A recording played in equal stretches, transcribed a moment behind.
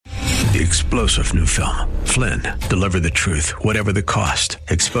The explosive new film, Flynn, deliver the truth, whatever the cost.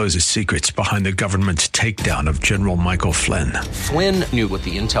 Exposes secrets behind the government's takedown of General Michael Flynn. Flynn knew what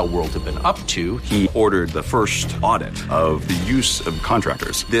the intel world had been up to. He ordered the first audit of the use of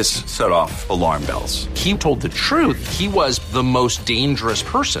contractors. This set off alarm bells. He told the truth. He was the most dangerous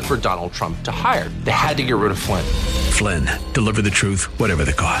person for Donald Trump to hire. They had to get rid of Flynn. Flynn, deliver the truth, whatever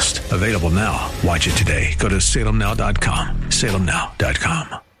the cost. Available now. Watch it today. Go to salemnow.com.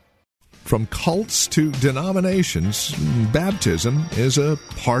 salemnow.com. From cults to denominations, baptism is a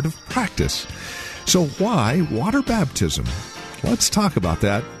part of practice. So why water baptism? Let's talk about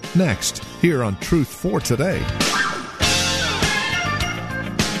that next, here on Truth for Today.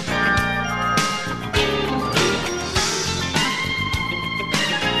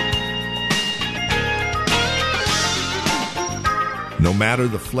 No matter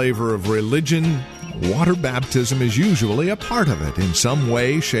the flavor of religion, water baptism is usually a part of it in some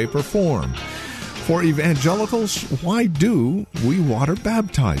way, shape, or form. For evangelicals, why do we water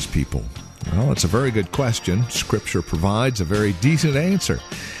baptize people? Well, it's a very good question. Scripture provides a very decent answer.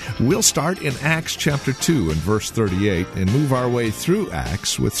 We'll start in Acts chapter 2 and verse 38 and move our way through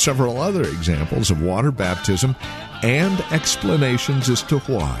Acts with several other examples of water baptism and explanations as to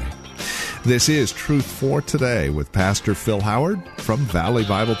why. This is Truth for Today with Pastor Phil Howard from Valley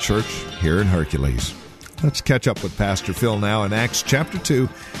Bible Church here in Hercules. Let's catch up with Pastor Phil now in Acts chapter 2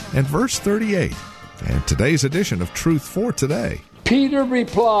 and verse 38 and today's edition of Truth for Today. Peter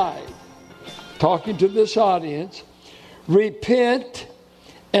replied, talking to this audience, repent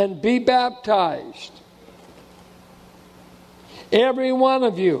and be baptized, every one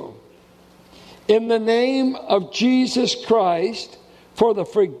of you, in the name of Jesus Christ, for the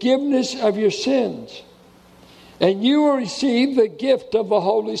forgiveness of your sins, and you will receive the gift of the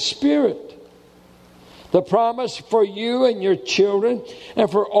Holy Spirit. The promise for you and your children,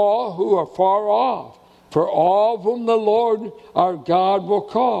 and for all who are far off, for all whom the Lord our God will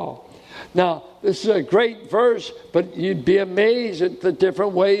call. Now, this is a great verse, but you'd be amazed at the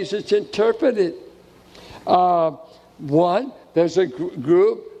different ways it's interpreted. One, there's a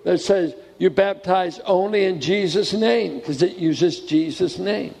group that says, you baptize only in Jesus' name, because it uses Jesus'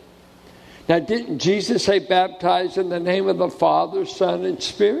 name. Now, didn't Jesus say baptize in the name of the Father, Son, and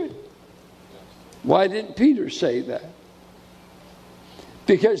Spirit? Why didn't Peter say that?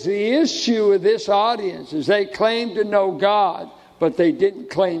 Because the issue with this audience is they claim to know God, but they didn't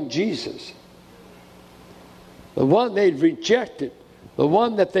claim Jesus. The one they'd rejected, the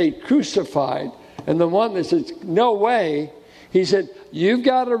one that they crucified, and the one that says, no way. He said, you've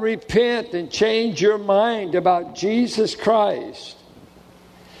got to repent and change your mind about Jesus Christ.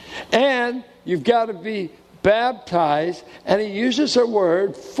 And you've got to be baptized. And he uses a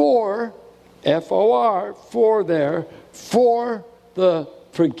word for, F-O-R, for there, for the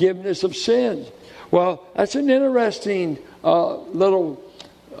forgiveness of sins. Well, that's an interesting little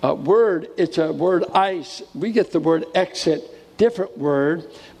word. It's a word ice. We get the word exit, different word,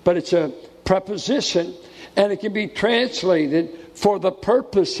 but it's a preposition. And it can be translated for the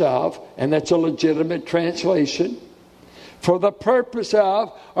purpose of, and that's a legitimate translation, for the purpose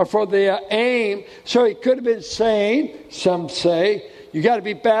of, or for the aim. So he could have been saying, some say, you got to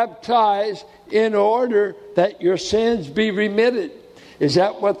be baptized in order that your sins be remitted. Is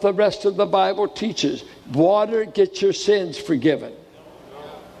that what the rest of the Bible teaches? Water gets your sins forgiven.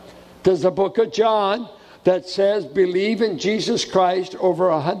 Does the book of John that says believe in Jesus Christ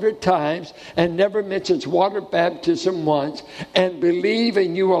over 100 times and never mentions water baptism once, and believe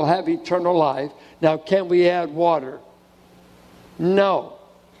and you will have eternal life. Now, can we add water? No.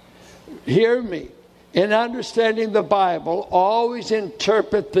 Hear me. In understanding the Bible, always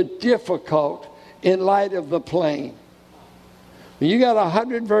interpret the difficult in light of the plain. You got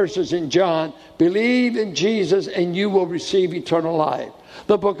 100 verses in John. Believe in Jesus and you will receive eternal life.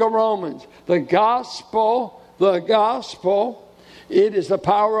 The book of Romans, the gospel, it is the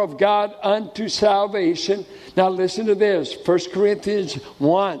power of God unto salvation. Now listen to this, 1 Corinthians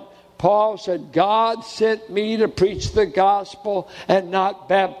 1. Paul said, God sent me to preach the gospel and not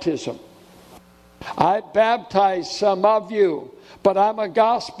baptism. I baptize some of you, but I'm a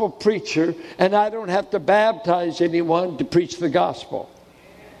gospel preacher and I don't have to baptize anyone to preach the gospel.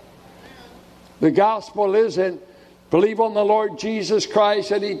 The gospel isn't believe on the Lord Jesus Christ,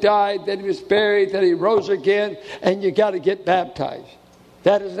 that he died, that he was buried, that he rose again, and you got to get baptized.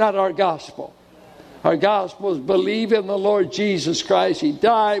 That is not our gospel. Our gospel is believe in the Lord Jesus Christ. He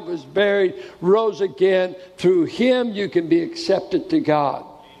died, was buried, rose again. Through him you can be accepted to God.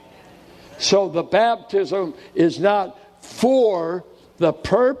 So the baptism is not for the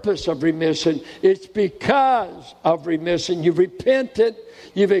purpose of remission. It's because of remission. You've repented.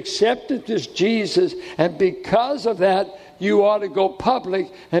 You've accepted this Jesus. And because of that, you ought to go public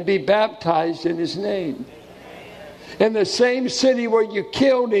and be baptized in his name. In the same city where you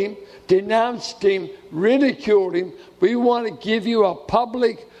killed him, denounced him, ridiculed him, we want to give you a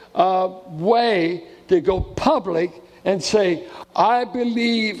public way to go public and say, I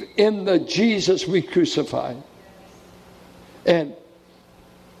believe in the Jesus we crucified. And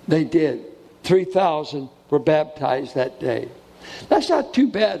they did. 3,000 were baptized that day. That's not too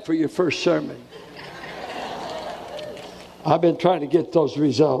bad for your first sermon. I've been trying to get those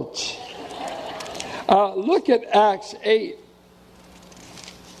results. Look at Acts 8.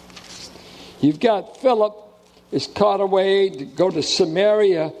 You've got Philip is caught away to go to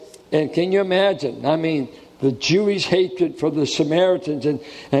Samaria. And can you imagine? I mean, the Jewish hatred for the Samaritans.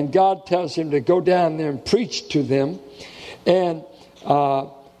 And God tells him to go down there and preach to them. And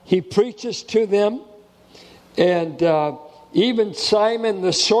he preaches to them. And even Simon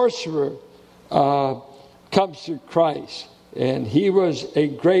the sorcerer comes to Christ. And he was a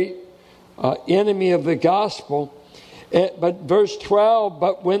great enemy of the gospel. But verse 12,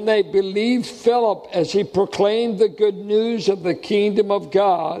 but when they believed Philip as he proclaimed the good news of the kingdom of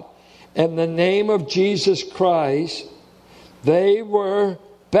God and the name of Jesus Christ, they were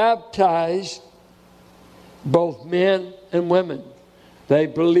baptized, both men and women. They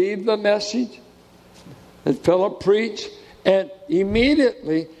believed the message that Philip preached, and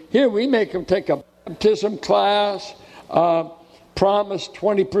immediately, here we make them take a baptism class, promise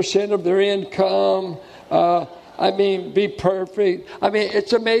 20% of their income, be perfect.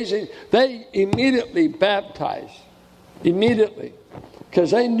 It's amazing. They immediately baptized. Immediately.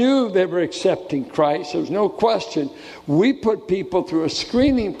 Because they knew they were accepting Christ. There was no question. We put people through a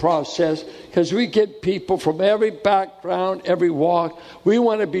screening process because we get people from every background, every walk. We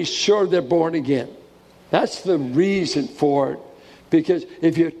want to be sure they're born again. That's the reason for it. Because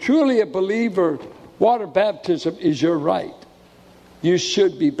if you're truly a believer, water baptism is your right. You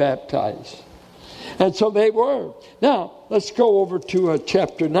should be baptized. And so they were. Now, let's go over to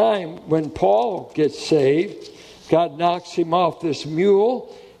chapter 9. When Paul gets saved, God knocks him off this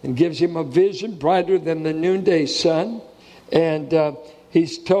mule and gives him a vision brighter than the noonday sun. And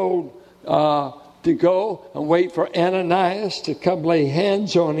he's told to go and wait for Ananias to come lay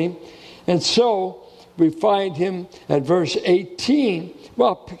hands on him. And so we find him at verse 18.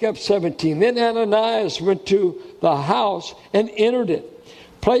 Well, pick up 17. Then Ananias went to the house and entered it.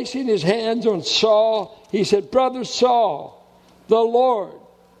 Placing his hands on Saul, he said, Brother Saul, the Lord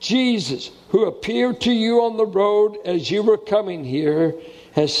Jesus, who appeared to you on the road as you were coming here,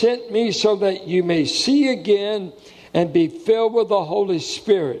 has sent me so that you may see again and be filled with the Holy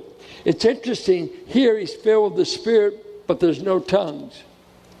Spirit. It's interesting, here he's filled with the Spirit, but there's no tongues.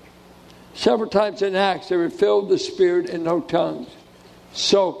 Several times in Acts, they were filled with the Spirit and no tongues.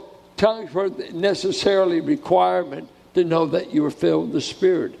 So tongues weren't necessarily a requirement to know that you were filled with the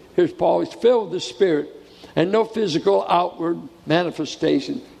Spirit. Here's Paul, he's filled with the Spirit. And no physical outward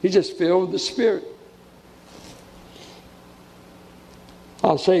manifestation. He's just filled with the Spirit.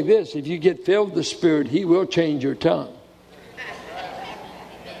 I'll say this, if you get filled with the Spirit, he will change your tongue.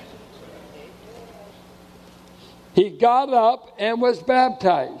 He got up and was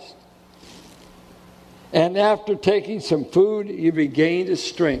baptized. And after taking some food, he regained his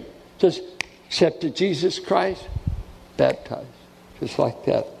strength. Just accepted Jesus Christ, baptized. Just like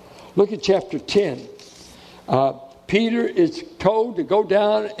that. Look at chapter 10. Peter is told to go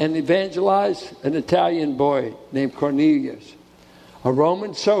down and evangelize an Italian boy named Cornelius, a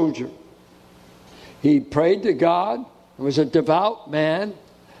Roman soldier. He prayed to God, was a devout man,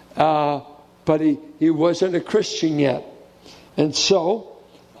 but he wasn't a Christian yet. And so,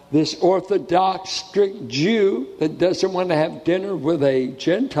 this Orthodox, strict Jew that doesn't want to have dinner with a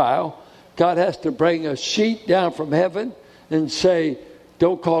Gentile, God has to bring a sheet down from heaven and say,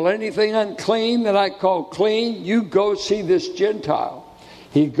 don't call anything unclean that I call clean. You go see this Gentile.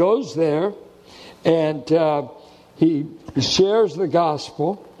 He goes there and he shares the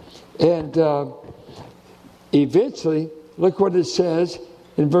gospel. And eventually, look what it says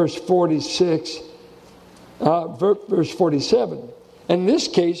in verse 46, verse 47. In this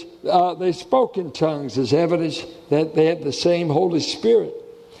case, they spoke in tongues as evidence that they had the same Holy Spirit.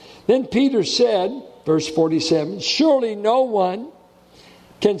 Then Peter said, verse 47, surely no one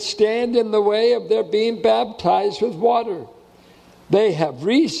can stand in the way of their being baptized with water. They have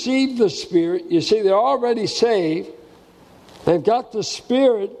received the Spirit. You see, they're already saved. They've got the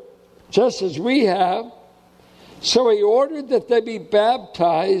Spirit just as we have. So he ordered that they be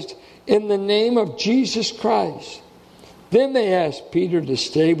baptized in the name of Jesus Christ. Then they asked Peter to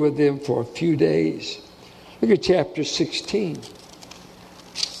stay with them for a few days. Look at chapter 16.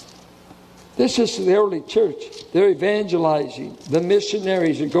 This is the early church. They're evangelizing. The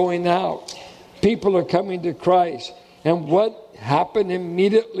missionaries are going out. People are coming to Christ. And what happened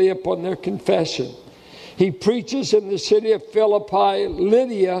immediately upon their confession? He preaches in the city of Philippi.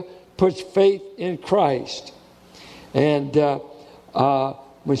 Lydia puts faith in Christ. And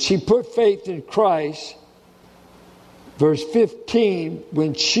when she put faith in Christ, verse 15,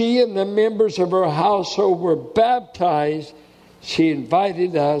 when she and the members of her household were baptized, she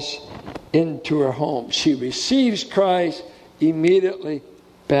invited us into her home. She receives Christ, immediately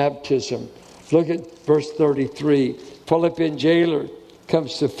baptism. Look at verse 33. Philippian jailer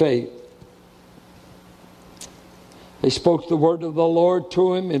comes to faith. They spoke the word of the Lord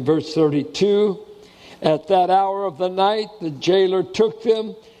to him in verse 32. At that hour of the night, the jailer took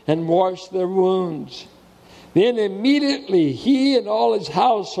them and washed their wounds. Then immediately he and all his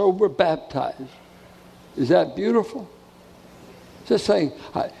household were baptized. Is that beautiful? Just saying,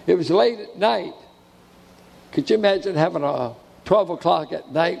 it was late at night. Could you imagine having a 12 o'clock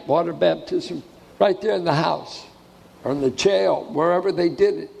at night water baptism right there in the house or in the jail, wherever they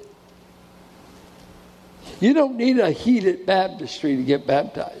did it? You don't need a heated baptistry to get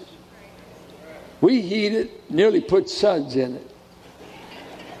baptized. We heat it, nearly put suds in it.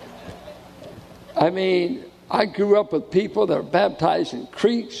 I mean, I grew up with people that were baptized in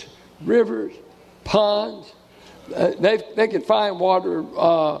creeks, rivers, ponds. They could find water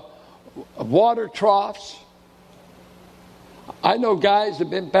troughs. I know guys that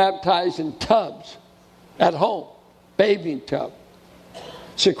have been baptized in tubs at home, bathing tub.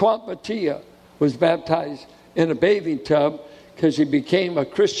 Sequant Matia was baptized in a bathing tub because he became a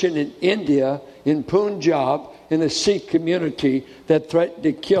Christian in India, in Punjab, in a Sikh community that threatened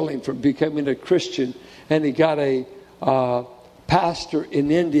to kill him for becoming a Christian. And he got a pastor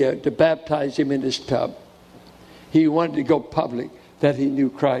in India to baptize him in his tub. He wanted to go public that he knew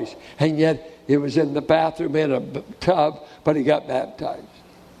Christ. And yet it was in the bathroom in a tub, but he got baptized.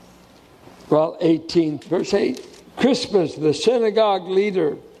 Well, 18, verse 8. Crispus, the synagogue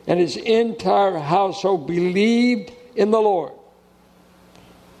leader, and his entire household believed in the Lord.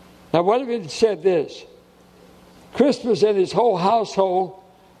 Now, what if it said this? Crispus and his whole household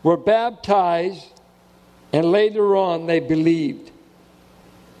were baptized, and later on they believed.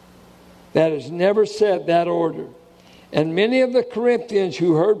 That is never said that order. And many of the Corinthians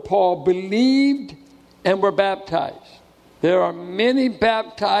who heard Paul believed and were baptized. There are many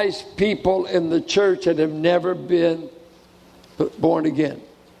baptized people in the church that have never been born again.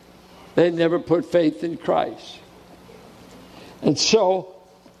 They never put faith in Christ. And so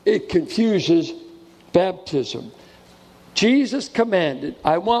it confuses baptism. Jesus commanded,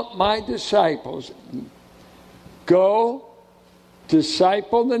 I want my disciples, go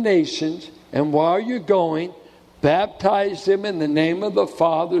disciple the nations, and while you're going, baptize them in the name of the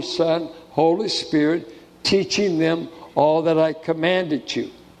Father, Son, Holy Spirit, teaching them all that I commanded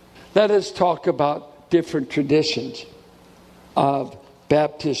you. Let us talk about different traditions of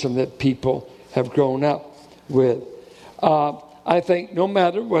baptism that people have grown up with. I think no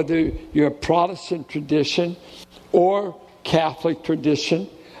matter whether you're a Protestant tradition or Catholic tradition,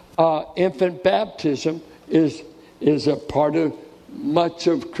 infant baptism is a part of much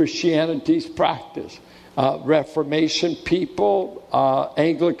of Christianity's practice. Reformation people,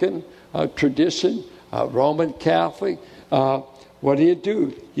 Anglican tradition, Roman Catholic. What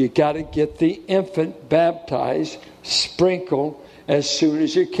do? You got to get the infant baptized, sprinkled as soon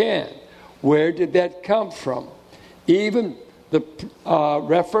as you can. Where did that come from? Even the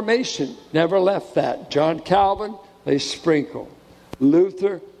Reformation never left that. John Calvin, they sprinkled.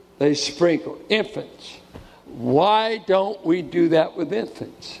 Luther, they sprinkled. Infants. Why don't we do that with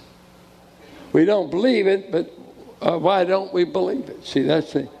infants? We don't believe it, but why don't we believe it? See,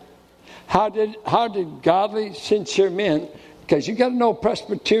 that's the... How did godly, sincere men, because you got to know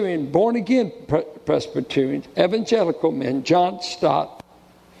Presbyterian, born-again Presbyterians, evangelical men, John Stott,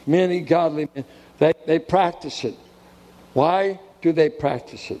 many godly men, they practice it. Why do they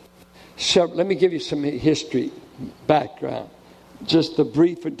practice it? So let me give you some history background, just a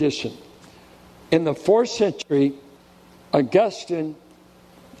brief addition. In the 4th century, Augustine,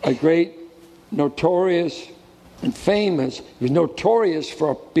 a great, notorious, and famous, he was notorious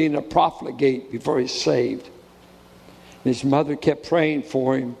for being a profligate before he's saved. And his mother kept praying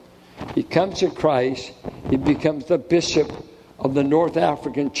for him. He comes to Christ. He becomes the bishop of the North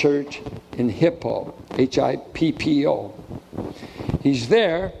African church in Hippo, Hippo. He's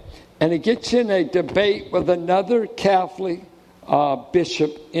there, and he gets in a debate with another Catholic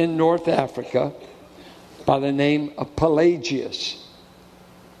bishop in North Africa. by the name of Pelagius.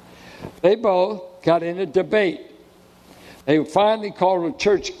 They both got in a debate. They finally called a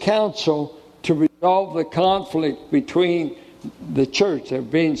church council to resolve the conflict between the church. They're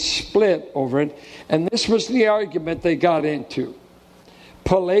being split over it. And this was the argument they got into.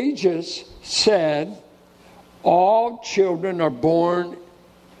 Pelagius said, all children are born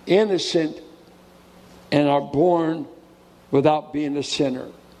innocent and are born without being a sinner.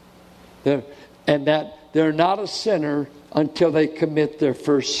 And that they're not a sinner until they commit their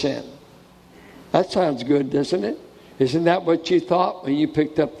first sin. That sounds good, doesn't it? Isn't that what you thought when you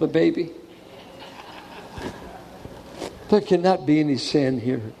picked up the baby? There cannot be any sin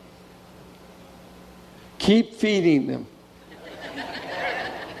here. Keep feeding them.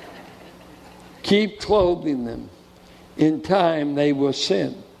 Keep clothing them. In time, they will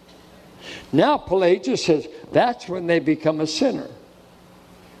sin. Now, Pelagius says that's when they become a sinner.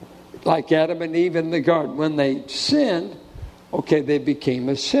 Like Adam and Eve in the garden. When they sinned, okay, they became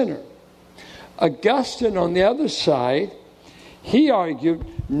a sinner. Augustine, on the other side, he argued,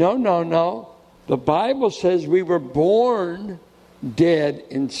 no. The Bible says we were born dead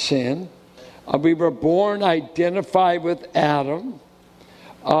in sin. We were born identified with Adam.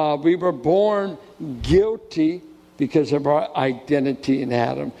 We were born guilty because of our identity in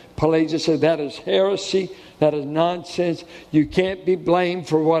Adam. Pelagius said that is heresy. That is nonsense. You can't be blamed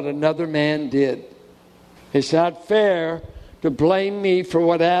for what another man did. It's not fair to blame me for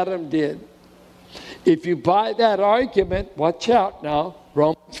what Adam did. If you buy that argument, watch out now,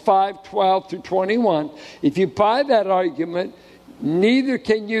 Romans 5:12-21. If you buy that argument, neither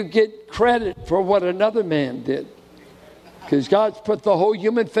can you get credit for what another man did. Because God's put the whole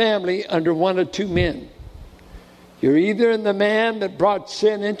human family under one of two men. You're either in the man that brought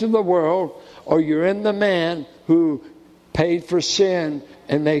sin into the world, or you're in the man who paid for sin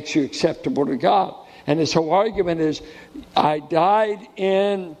and makes you acceptable to God. And his whole argument is, I died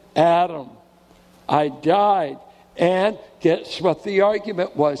in Adam. I died. And guess what the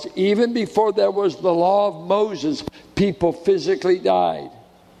argument was? Even before there was the law of Moses, people physically died.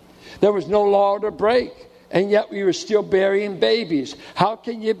 There was no law to break. And yet we were still burying babies. How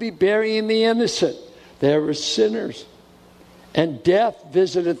can you be burying the innocent? There were sinners. And death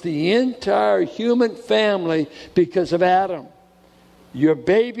visited the entire human family because of Adam. Your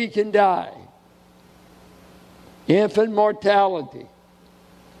baby can die. Infant mortality.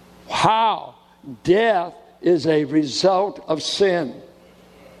 How? Death is a result of sin.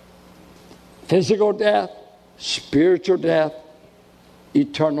 Physical death, spiritual death,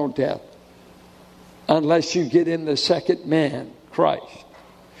 eternal death. Unless you get in the second man, Christ.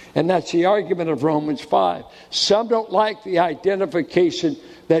 And that's the argument of Romans 5. Some don't like the identification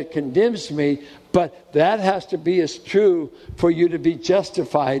that condemns me, but that has to be as true for you to be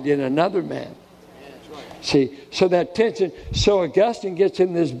justified in another man. See, so that tension. So Augustine gets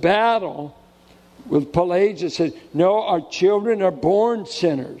in this battle with Pelagius, says, no, our children are born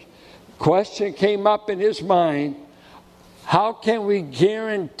sinners. Question came up in his mind, how can we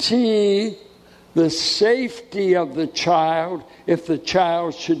guarantee the safety of the child if the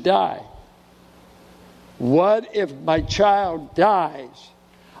child should die? What if my child dies?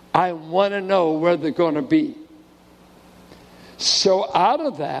 I want to know where they're going to be. So out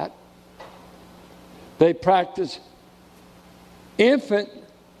of that, they practice infant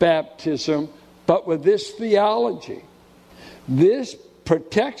baptism, but with this theology. This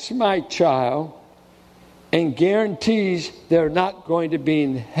protects my child and guarantees they're not going to be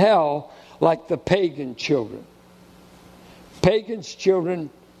in hell like the pagan children. Pagans'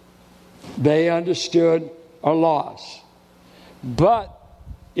 children, they understood, are lost. But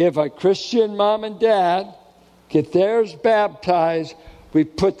if a Christian mom and dad get theirs baptized, we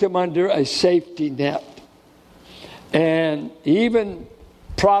put them under a safety net. And even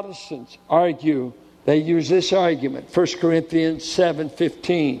Protestants argue, they use this argument, 1 Corinthians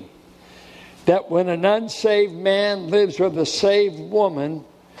 7:15, that when an unsaved man lives with a saved woman,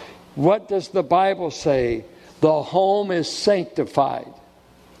 what does the Bible say? The home is sanctified.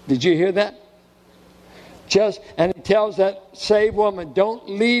 Did you hear that? And it tells that saved woman, don't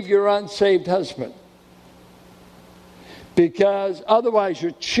leave your unsaved husband. Because otherwise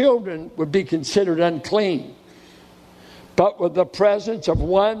your children would be considered unclean. But with the presence of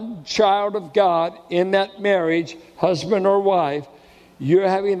one child of God in that marriage, husband or wife, you're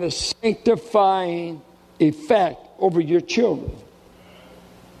having a sanctifying effect over your children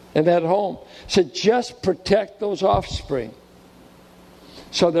in that home. So just protect those offspring.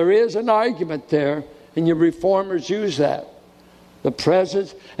 So there is an argument there, and your reformers use that. The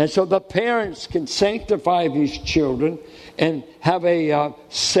presence. And so the parents can sanctify these children and have a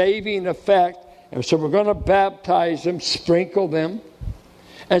saving effect And so we're going to baptize them, sprinkle them.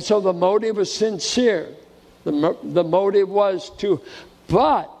 And so the motive was sincere. The motive was to...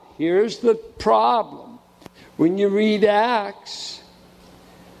 But here's the problem. When you read Acts,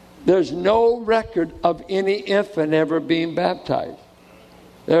 there's no record of any infant ever being baptized.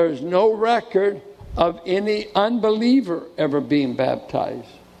 There is no record of any unbeliever ever being baptized.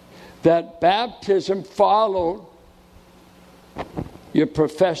 That baptism followed your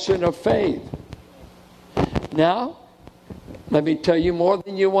profession of faith. Now, let me tell you more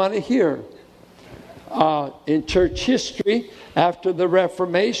than you want to hear. In church history, after the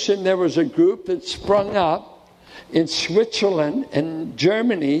Reformation, there was a group that sprung up in Switzerland and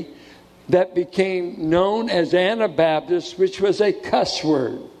Germany that became known as Anabaptists, which was a cuss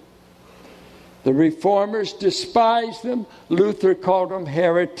word. The Reformers despised them. Luther called them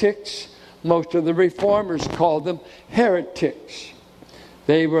heretics. Most of the Reformers called them heretics.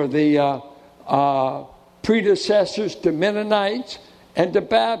 They were the predecessors to Mennonites and to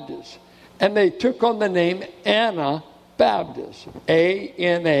Baptists. And they took on the name Anabaptist.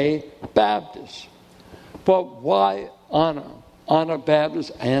 A-N-A, Baptist. But why Anna?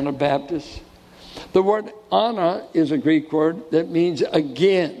 Anabaptist, Anabaptist. The word Anna is a Greek word that means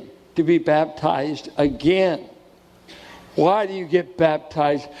again, to be baptized again. Why do you get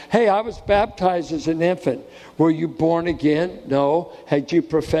baptized? Hey, I was baptized as an infant. Were you born again? No. Had you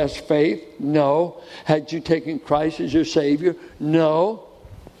professed faith? No. Had you taken Christ as your Savior? No.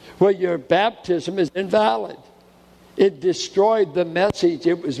 Well, your baptism is invalid. It destroyed the message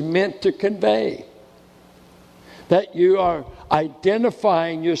it was meant to convey. That you are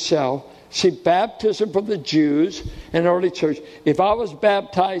identifying yourself. See, baptism for the Jews in early church. If I was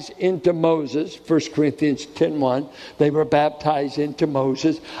baptized into Moses, 1 Corinthians 10:1, they were baptized into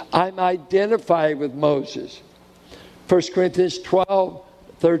Moses. I'm identified with Moses. 1 Corinthians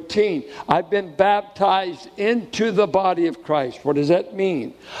 12:13, I've been baptized into the body of Christ. What does that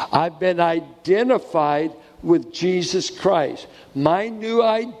mean? I've been identified with Jesus Christ. My new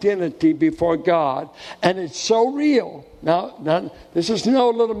identity before God. And it's so real. Now, this is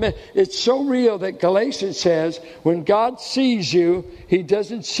no little bit. It's so real that Galatians says, when God sees you, He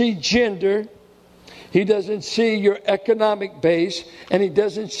doesn't see gender. He doesn't see your economic base. And He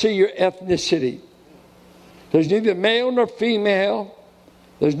doesn't see your ethnicity. There's neither male nor female.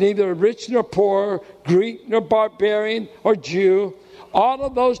 There's neither rich nor poor, Greek nor barbarian or Jew. All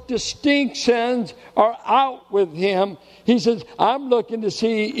of those distinctions are out with Him. He says, I'm looking to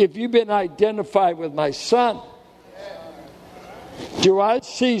see if you've been identified with my Son. Do I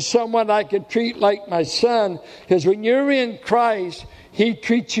see someone I can treat like my Son? Because when you're in Christ, He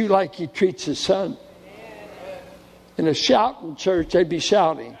treats you like He treats His Son. In a shouting church, they'd be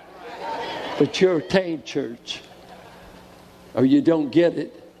shouting. But you're a tame church. Or you don't get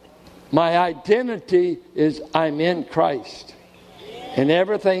it. My identity is I'm in Christ. And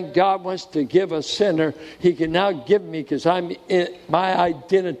everything God wants to give a sinner, He can now give me because my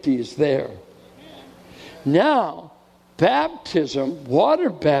identity is there. Now, baptism, water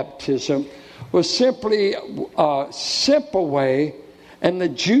baptism, was simply a simple way, and the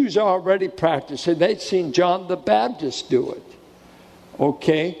Jews already practiced it. They'd seen John the Baptist do it.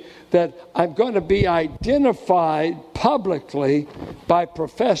 Okay? That I'm going to be identified publicly by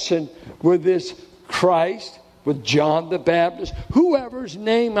profession with this Christ, with John the Baptist, whoever's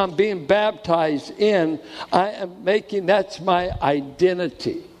name I'm being baptized in, I am making, that's my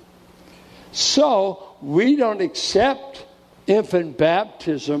identity. So we don't accept infant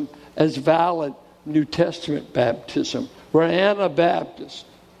baptism as valid New Testament baptism. We're Anabaptists.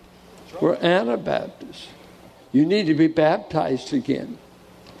 We're Anabaptists. You need to be baptized again.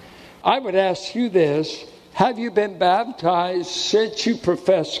 I would ask you this: have you been baptized since you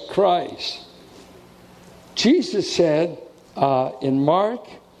professed Christ? Jesus said in Mark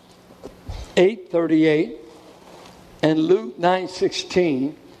 8:38 and Luke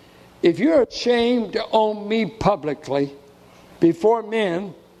 9:16, if you're ashamed to own me publicly before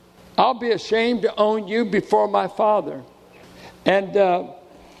men, I'll be ashamed to own you before my Father. And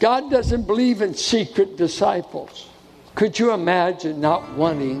God doesn't believe in secret disciples. Could you imagine not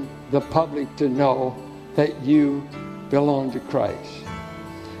wanting the public to know that you belong to Christ?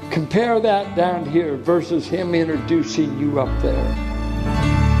 Compare that down here versus Him introducing you up there.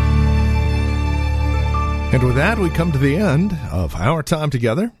 And with that, we come to the end of our time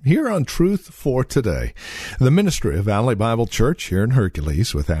together here on Truth for Today, the ministry of Valley Bible Church here in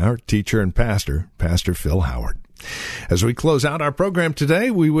Hercules with our teacher and pastor, Pastor Phil Howard. As we close out our program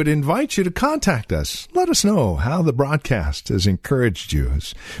today, we would invite you to contact us. Let us know how the broadcast has encouraged you,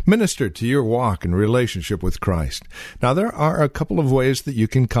 has ministered to your walk and relationship with Christ. Now, there are a couple of ways that you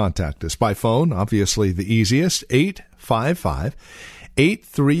can contact us. By phone, obviously the easiest,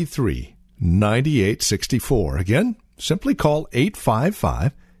 855-833-9864. Again, simply call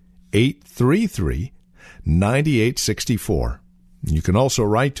 855-833-9864. You can also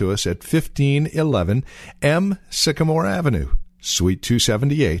write to us at 1511 M. Sycamore Avenue, Suite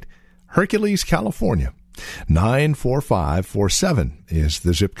 278, Hercules, California. 94547 is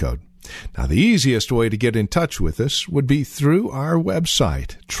the zip code. Now, the easiest way to get in touch with us would be through our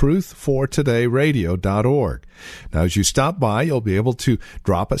website, truthfortodayradio.org. Now, as you stop by, you'll be able to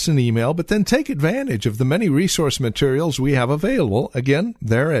drop us an email, but then take advantage of the many resource materials we have available, again,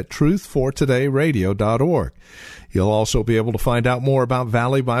 there at truthfortodayradio.org. You'll also be able to find out more about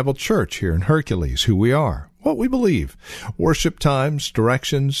Valley Bible Church here in Hercules, who we are, what we believe, worship times,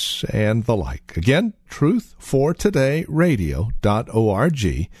 directions, and the like. Again,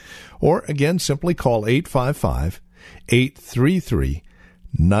 truthfortodayradio.org, or again, simply call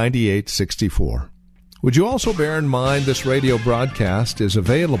 855-833-9864. Would you also bear in mind this radio broadcast is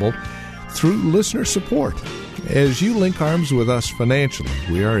available through listener support. As you link arms with us financially,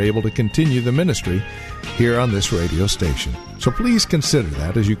 we are able to continue the ministry here on this radio station. So please consider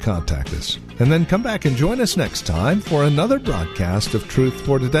that as you contact us. And then come back and join us next time for another broadcast of Truth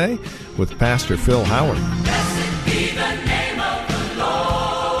for Today with Pastor Phil Howard. Blessed be the name of the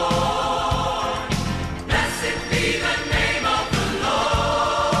Lord. Blessed be the name of the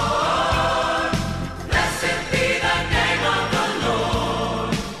Lord. Blessed be the name of the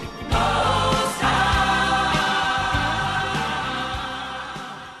Lord Most High.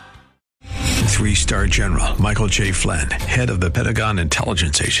 3-star General Michael J. Flynn, head of the Pentagon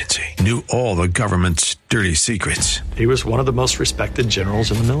Intelligence Agency, knew all the government's dirty secrets. He was one of the most respected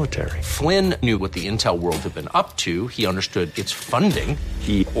generals in the military. Flynn knew what the intel world had been up to. He understood its funding.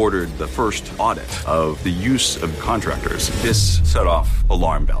 He ordered the first audit of the use of contractors. This set off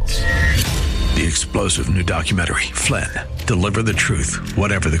alarm bells. The explosive new documentary, Flynn, Deliver the Truth,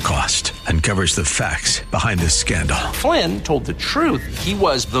 Whatever the Cost, uncovers the facts behind this scandal. Flynn told the truth. He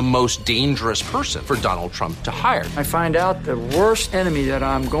was the most dangerous person for Donald Trump to hire. I find out the worst enemy that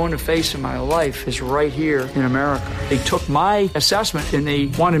I'm going to face in my life is right here in America. They took my assessment and they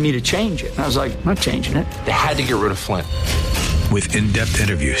wanted me to change it. And I was like, I'm not changing it. They had to get rid of Flynn. With in-depth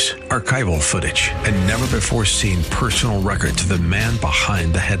interviews, archival footage, and never-before-seen personal records of the man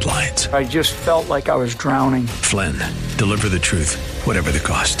behind the headlines. I just felt like I was drowning. Flynn, Deliver the Truth, Whatever the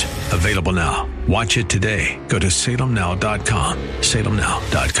Cost. Available now. Watch it today. Go to salemnow.com.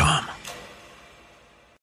 salemnow.com.